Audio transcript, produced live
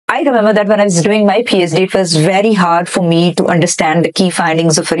I remember that when I was doing my PhD, it was very hard for me to understand the key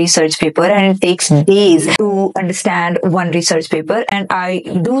findings of a research paper, and it takes days to understand one research paper. And I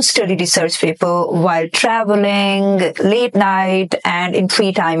do study research paper while traveling, late night, and in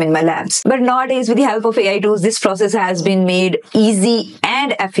free time in my labs. But nowadays, with the help of AI tools, this process has been made easy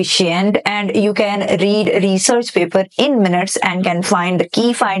and efficient, and you can read a research paper in minutes and can find the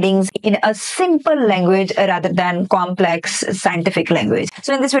key findings in a simple language rather than complex scientific language.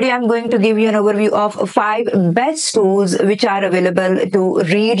 So in this video, I'm going to give you an overview of 5 best tools which are available to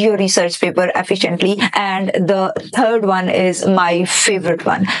read your research paper efficiently, and the third one is my favorite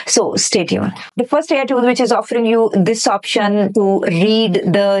one. So stay tuned. The first AI tool which is offering you this option to read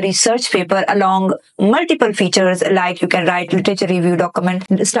the research paper along multiple features, like you can write literature review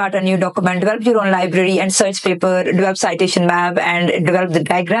document, start a new document, develop your own library and search paper, develop citation map, and develop the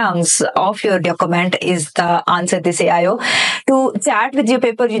diagrams of your document, is the answerthisio. To chat with your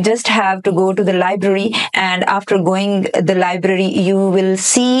paper, you just have to go to the library, and after going the library, you will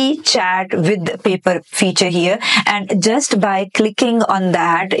see chat with paper feature here, and just by clicking on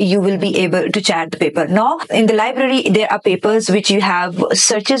that, you will be able to chat the paper. Now, in the library, there are papers which you have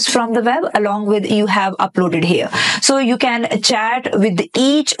searches from the web along with you have uploaded here. So you can chat with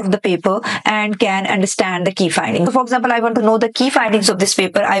each of the paper and can understand the key findings. So for example, I want to know the key findings of this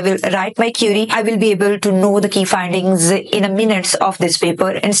paper. I will write my query. I will be able to know the key findings in a minutes of this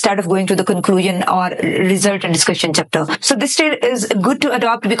paper instead of going to the conclusion or result and discussion chapter. So this is good to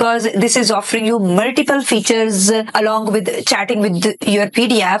adopt because this is offering you multiple features along with chatting with your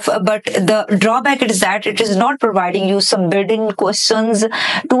PDF. But the drawback is that it is not providing you some built-in questions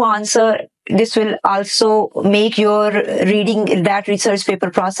to answer. This will also make your reading that research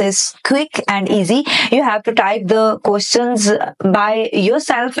paper process quick and easy. You have to type the questions by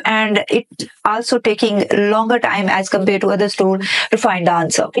yourself, and it also taking longer time as compared to other tools to find the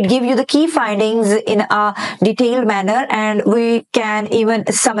answer. It gives you the key findings in a detailed manner, and we can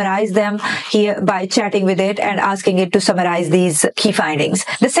even summarize them here by chatting with it and asking it to summarize these key findings.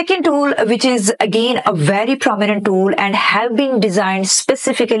 The second tool, which is again a very prominent tool and have been designed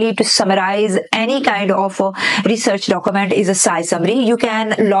specifically to summarize any kind of a research document, is a scisummary. You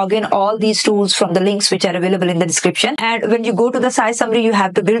can log in all these tools from the links which are available in the description. And when you go to the scisummary, you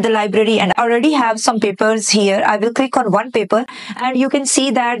have to build the library, and I already have some papers here. I will click on one paper, and you can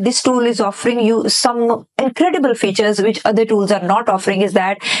see that this tool is offering you some incredible features which other tools are not offering. Is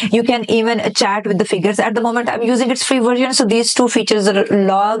that you can even chat with the figures. At the moment, I'm using its free version, so these 2 features are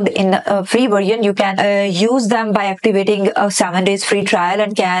logged in a free version. You can use them by activating a 7 days free trial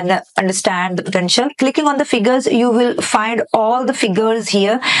and can understand the potential. Clicking on the figures, you will find all the figures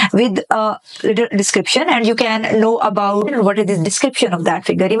here with a little description, and you can know about what is the description of that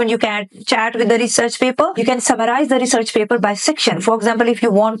figure. Even you can chat with the research paper. You can summarize the research paper by section. For example, if you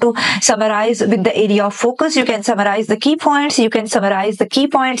want to summarize with the area of focus, you can summarize the key points. You can summarize the key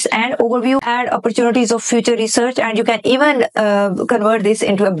points and overview and opportunities of future research, and you can even convert this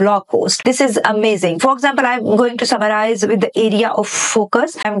into a blog post. This is amazing. For example, I'm going to summarize with the area of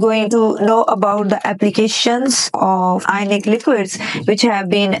focus. I'm going to know about the applications of ionic liquids which have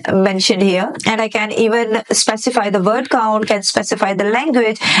been mentioned here, and I can even specify the word count, can specify the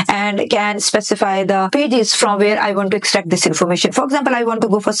language, and can specify the pages from where I want to extract this information. For example, I want to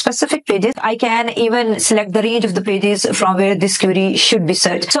go for specific pages. I can even select the range of the pages from where this query should be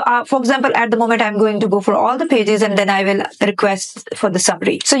searched. So for example, at the moment, I'm going to go for all the pages, and then I will request for the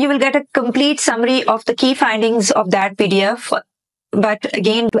summary. So you will get a complete summary of the key findings of that PDF. But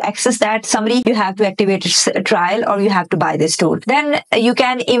again, to access that summary, you have to activate a trial or you have to buy this tool. Then you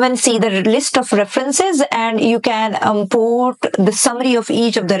can even see the list of references, and you can import the summary of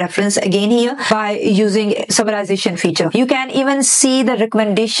each of the reference again here by using summarization feature. You can even see the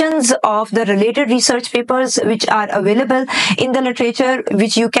recommendations of the related research papers which are available in the literature,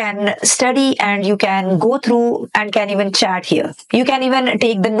 which you can study and you can go through and can even chat here. You can even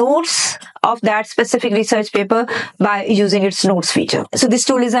take the notes of that specific research paper by using its notes feature. So this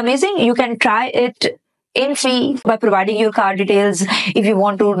tool is amazing. You can try it in free by providing your card details if you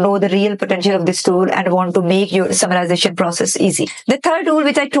want to know the real potential of this tool and want to make your summarization process easy. The third tool,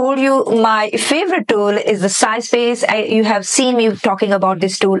 which I told you my favorite tool, is the Scispace. You have seen me talking about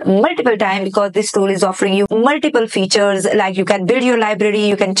this tool multiple times because this tool is offering you multiple features, like you can build your library,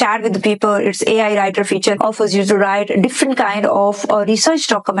 you can chat with the people. Its AI writer feature offers you to write a different kind of research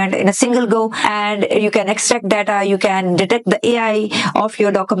document in a single go, and you can extract data, you can detect the AI of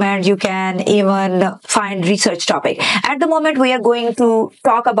your document, you can even find research topic. At the moment, we are going to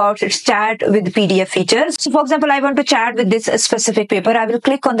talk about its chat with PDF features. So for example, I want to chat with this specific paper. I will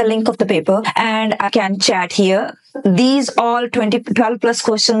click on the link of the paper and I can chat here. These all 12 plus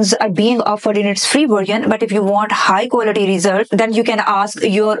questions are being offered in its free version. But if you want high quality result, then you can ask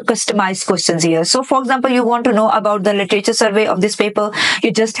your customized questions here. So for example, you want to know about the literature survey of this paper.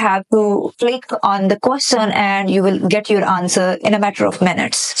 You just have to click on the question and you will get your answer in a matter of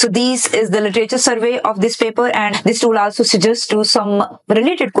minutes. So this is the literature survey of this paper, and this tool also suggests to some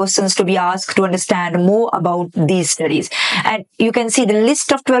related questions to be asked to understand more about these studies. And you can see the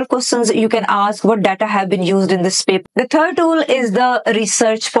list of 12 questions you can ask, what data have been used in this paper. The third tool is the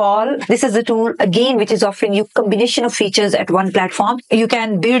Researchpal. This is the tool again which is offering you combination of features at one platform. You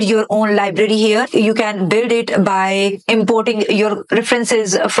can build your own library here. You can build it by importing your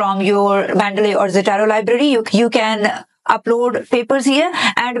references from your Mendeley or Zotero library. You can upload papers here,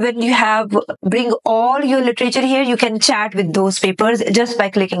 and when you have bring all your literature here, you can chat with those papers just by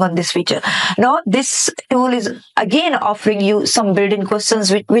clicking on this feature. Now this tool is again offering you some built-in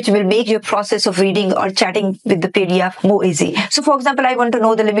questions which will make your process of reading or chatting with the PDF more easy. So for example, I want to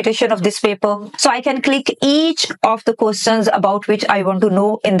know the limitation of this paper, so I can click each of the questions about which I want to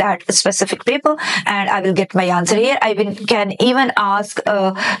know in that specific paper, and I will get my answer here. Can even ask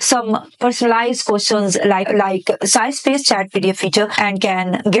some personalized questions like Scispace chat PDF feature and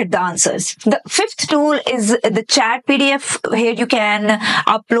can get the answers. The fifth tool is the chat PDF. Here you can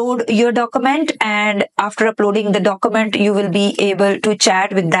upload your document, and after uploading the document, you will be able to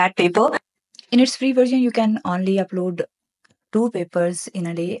chat with that paper. In its free version, you can only upload 2 papers in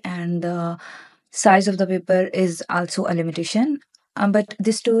a day, and the size of the paper is also a limitation. But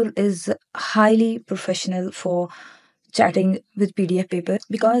this tool is highly professional for chatting with PDF paper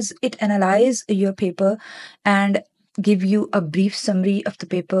because it analyzes your paper and give you a brief summary of the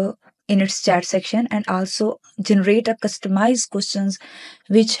paper in its chat section, and also generate a customized questions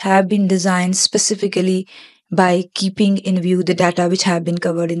which have been designed specifically by keeping in view the data which have been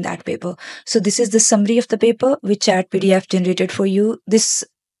covered in that paper. So this is the summary of the paper which chat PDF generated for you. This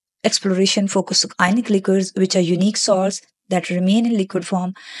exploration focuses on ionic liquors, which are unique salts that remain in liquid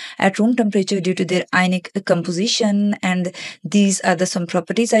form at room temperature due to their ionic composition. And these are the some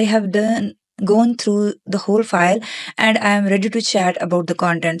properties I have gone through the whole file, and I am ready to chat about the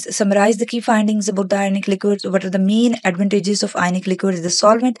contents. Summarize the key findings about the ionic liquids. What are the main advantages of ionic liquids as a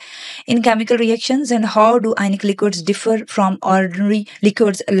solvent in chemical reactions, and how do ionic liquids differ from ordinary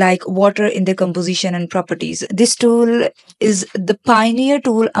liquids like water in their composition and properties. This tool is the pioneer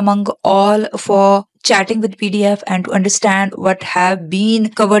tool among all for chatting with PDF and to understand what have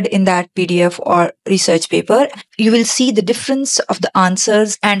been covered in that PDF or research paper. You will see the difference of the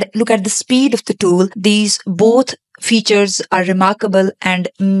answers and look at the speed of the tool. These both features are remarkable and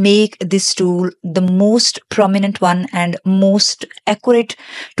make this tool the most prominent one and most accurate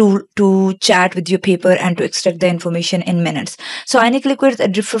tool to chat with your paper and to extract the information in minutes. So ionic liquids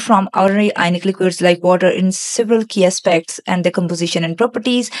differ from ordinary ionic liquids like water in several key aspects and the composition and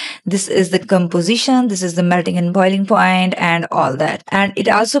properties. This is the composition, this is the melting and boiling point and all that. And it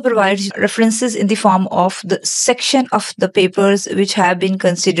also provides references in the form of the section of the papers which have been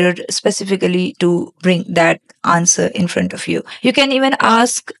considered specifically to bring that answer in front of you. You can even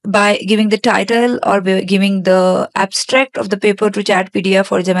ask by giving the title or by giving the abstract of the paper to Chat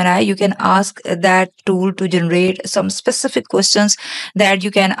PDF or Gemini. You can ask that tool to generate some specific questions that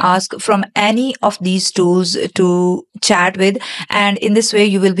you can ask from any of these tools to chat with. And in this way,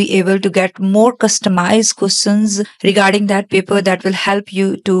 you will be able to get more customized questions regarding that paper that will help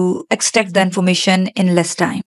you to extract the information in less time.